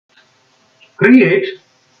create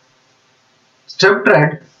step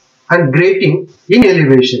tread and grating in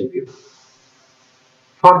elevation view.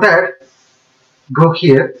 For that, go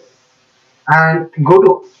here and go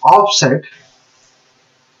to offset,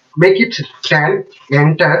 make it 10,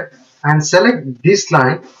 enter, and select this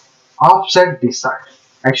line, offset this side.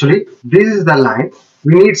 Actually, this is the line.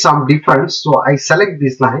 We need some difference, so I select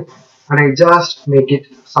this line and I just make it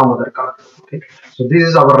some other color. Okay, so this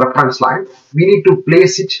is our reference line. We need to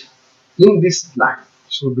place it in this line.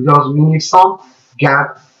 So because we need some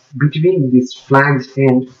gap between this flange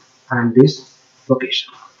end and this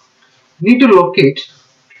location. Need to locate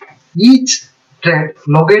each thread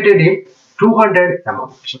located in 200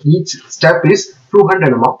 mm. So each step is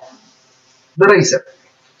 200 mm. The riser.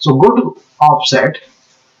 So go to offset,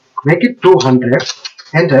 make it 200,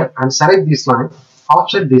 enter, and select this line,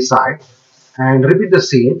 offset this side, and repeat the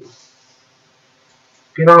same.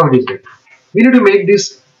 Okay, now it is there. We need to make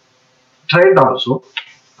this thread also.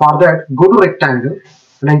 For that, go to rectangle,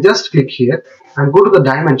 and I just click here and go to the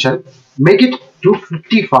dimension, make it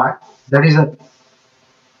 255. That is a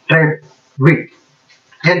thread width.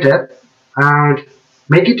 Enter, and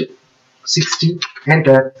make it 60.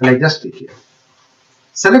 Enter, and I just click here.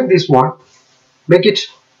 Select this one, make it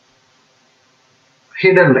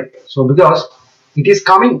hidden line. So because it is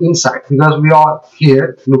coming inside, because we are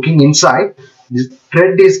here looking inside, this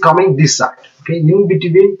thread is coming this side. Okay, in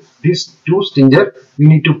between these two stinger, we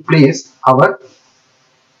need to place our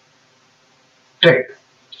thread.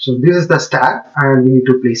 So this is the star, and we need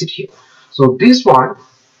to place it here. So this one,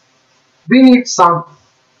 we need some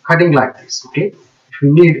cutting like this. Okay, if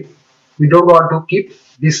we don't want to keep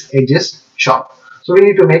these edges sharp, so we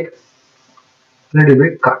need to make little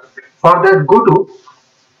bit cut. For that, go to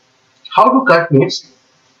how to cut means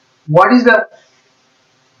what is the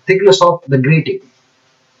thickness of the grating.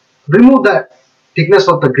 Remove the thickness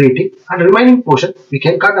of the grating and remaining portion we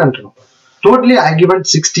can cut and remove. Totally I given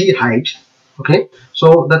 60 height. Okay,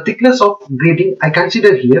 so the thickness of grating I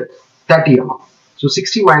consider here 30 mm. So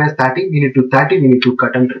 60 minus 30, we need to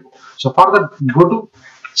cut and remove. So for that, go to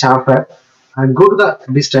chamfer and go to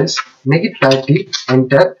the distance, make it 30,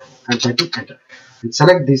 enter, and 30, enter, and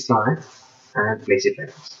select this line and place it like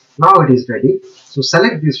this. Now it is ready. So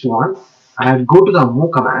select this one and go to the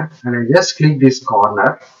move command, and I just click this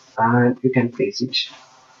corner and you can place it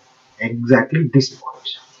exactly this point.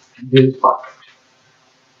 This is perfect.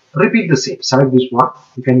 Repeat the same. Select this one.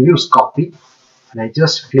 You can use copy, and I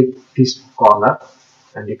just click this corner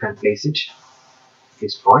and you can place it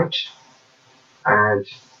this point and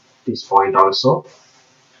this point also,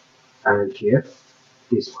 and here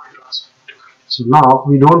this point also. So now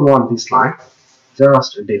we don't want this line,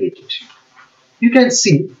 just delete it. You can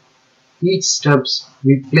see each steps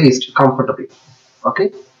we placed comfortably.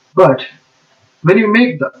 Okay, but when you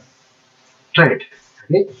make the thread,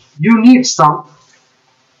 okay, you need some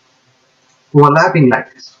overlapping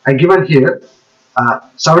like this. I given here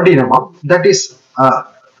 17 mm, that is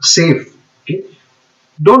safe. Okay,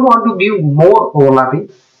 don't want to give more overlapping,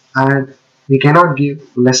 and we cannot give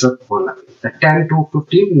lesser overlapping. The 10 to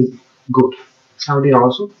 15 is good, 17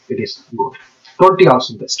 also it is good, 20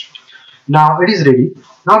 also best. Now it is ready.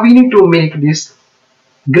 Now we need to make this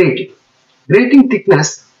grating. Grating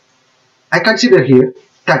thickness I consider here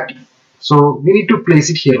 30. So we need to place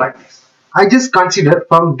it here like this. I just consider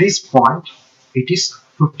from this point it is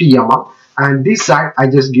 50 mm, and this side I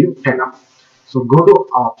just give 10 mm. So go to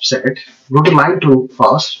offset, go to line 2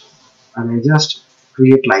 first, and I just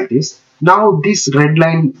create like this. Now this red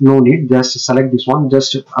line no need, just select this one,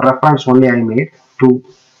 just a reference only I made to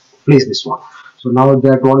place this one. So now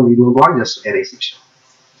that one we don't want, just erase it.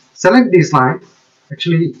 Select this line.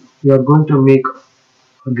 Actually we are going to make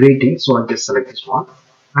a grating, so I just select this one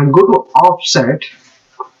and go to offset,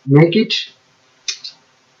 make it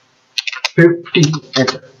 50,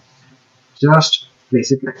 enter. Just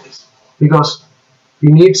place it like this because we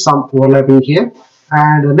need some overlapping here,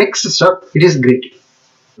 and the next step it is grating.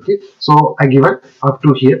 Okay, so I given up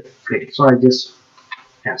to here grating, so I just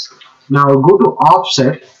cancel. Now go to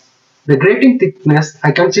offset. The grating thickness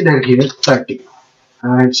I consider here 30,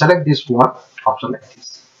 and select this one, option like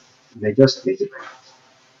this, and I just place it like this.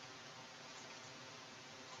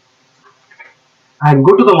 And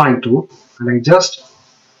go to the line 2 and I just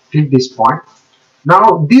click this point.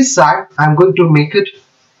 Now this side I am going to make it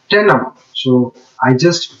 10 mm, so I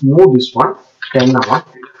just move this one 10 mm.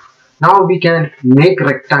 Now we can make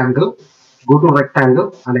rectangle. Go to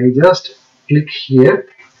rectangle and I just click here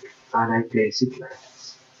and I place it like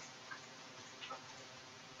this.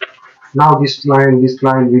 Now this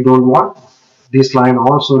line we don't want, this line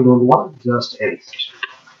also don't want, just erase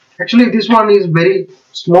it. Actually, this one is very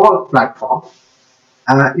small platform.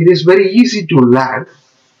 It is very easy to land,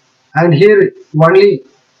 and here only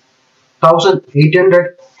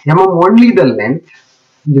 1800 mm only the length.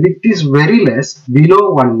 The width is very less,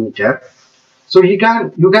 below 1 meter. So you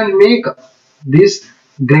can make this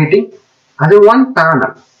grating as a one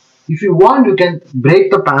panel. If you want, you can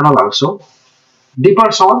break the panel also.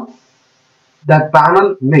 Depends on that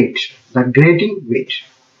panel weight, that grating weight.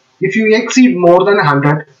 If you exceed more than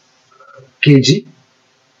 100 kg,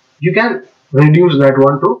 you can reduce that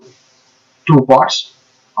one to two parts,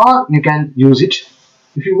 or you can use it.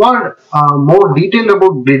 If you want more detailed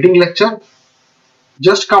about grating lecture,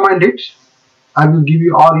 just comment it. I will give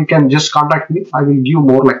you, or you can just contact me. I will give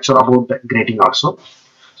more lecture about the grating also.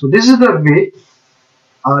 So this is the way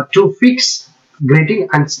to fix grating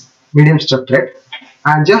and medium step thread.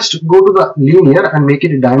 And just go to the linear and make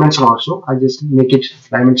it a dimension also. I just make it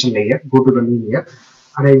dimension layer. Go to the linear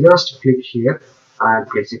and I just click here and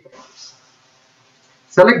place it.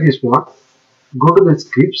 Select this one. Go to the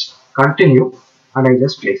scripts. Continue and I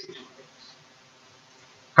just place it.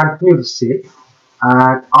 Continue the same.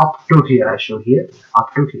 And up to here, I show here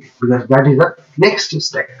up to here because that is the next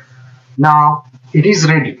step. Now it is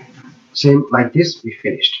ready. Same like this, we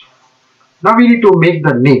finished. Now we need to make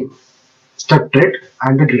the name, step thread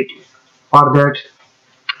and the grating. For that,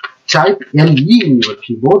 type LE in your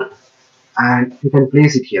keyboard and you can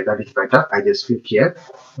place it here. That is better. I just click here,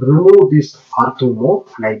 remove this ortho mode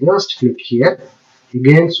and I just click here.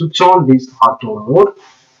 Again switch on this ortho mode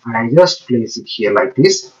and I just place it here like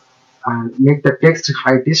this. And make the text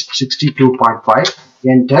height is 62.5.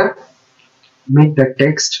 Enter. Make the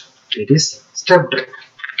text, it is step thread.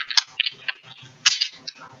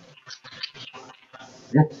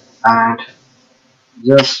 Okay. And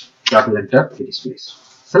just double enter, it is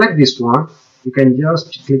placed. Select this one. You can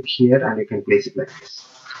just click here and you can place it like this.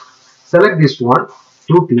 Select this one.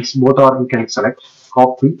 Two things, both are you can select.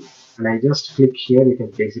 Copy and I just click here. You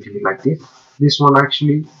can place it here like this. This one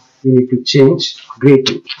actually you need to change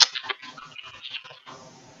grating.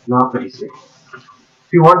 Now that is it.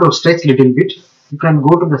 If you want to stretch little bit, you can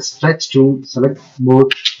go to the stretch tool, select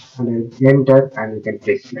both and then enter and you can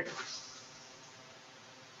place it like this.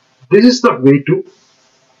 This is the way to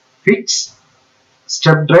fix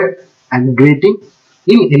step thread and grating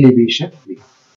in elevation view.